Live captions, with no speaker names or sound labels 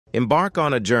Embark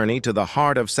on a journey to the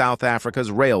heart of South Africa's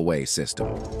railway system,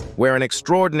 where an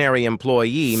extraordinary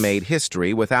employee made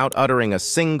history without uttering a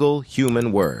single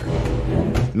human word.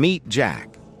 Meet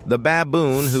Jack, the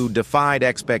baboon who defied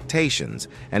expectations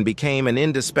and became an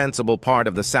indispensable part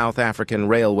of the South African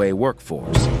railway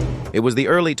workforce. It was the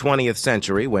early 20th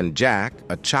century when Jack,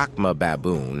 a Chakma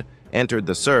baboon, entered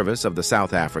the service of the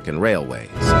South African Railways.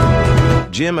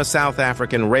 Jim, a South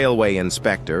African railway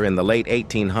inspector in the late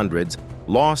 1800s,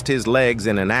 lost his legs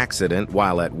in an accident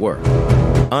while at work.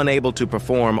 Unable to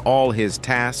perform all his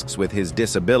tasks with his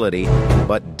disability,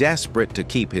 but desperate to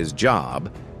keep his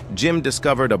job, Jim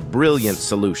discovered a brilliant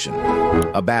solution: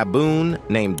 a baboon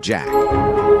named Jack.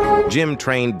 Jim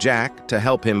trained Jack to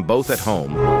help him both at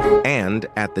home and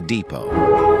at the depot.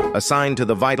 Assigned to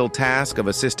the vital task of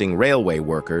assisting railway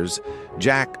workers,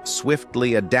 Jack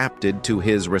swiftly adapted to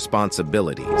his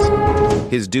responsibilities.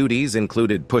 His duties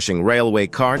included pushing railway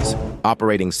carts,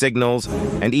 operating signals,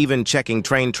 and even checking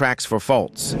train tracks for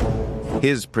faults.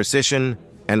 His precision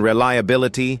and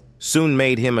reliability soon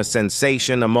made him a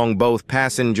sensation among both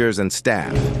passengers and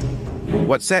staff.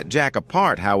 What set Jack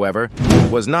apart, however,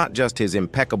 was not just his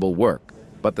impeccable work,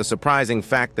 but the surprising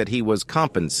fact that he was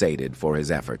compensated for his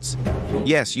efforts.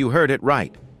 Yes, you heard it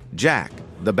right. Jack,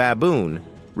 the baboon,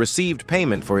 received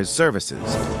payment for his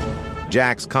services.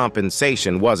 Jack's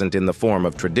compensation wasn't in the form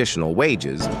of traditional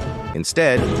wages.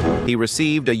 Instead, he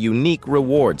received a unique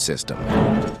reward system.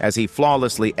 As he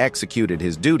flawlessly executed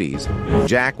his duties,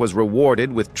 Jack was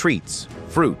rewarded with treats,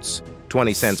 fruits,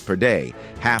 20 cents per day,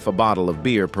 half a bottle of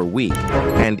beer per week,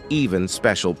 and even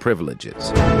special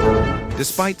privileges.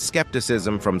 Despite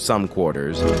skepticism from some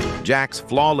quarters, Jack's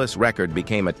flawless record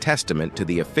became a testament to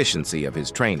the efficiency of his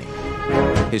training.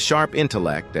 His sharp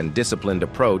intellect and disciplined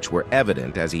approach were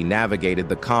evident as he navigated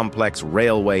the complex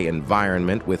railway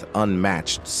environment with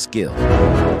unmatched skill.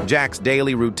 Jack's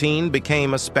daily routine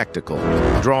became a spectacle,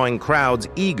 drawing crowds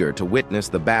eager to witness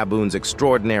the baboon's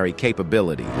extraordinary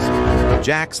capabilities.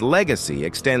 Jack's legacy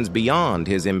extends beyond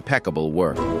his impeccable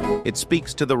work. It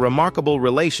speaks to the remarkable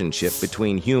relationship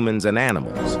between humans and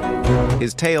animals.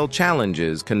 His tale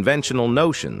challenges conventional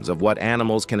notions of what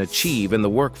animals can achieve in the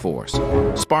workforce,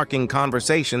 sparking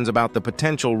conversations about the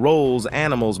potential roles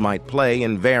animals might play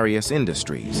in various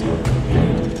industries.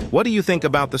 What do you think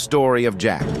about the story of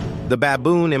Jack, the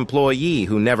baboon employee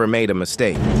who never made a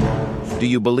mistake? Do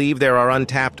you believe there are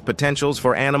untapped potentials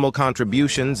for animal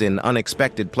contributions in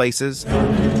unexpected places?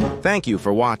 Thank you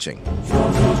for watching.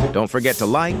 Don't forget to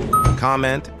like,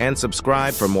 comment, and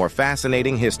subscribe for more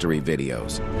fascinating history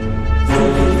videos.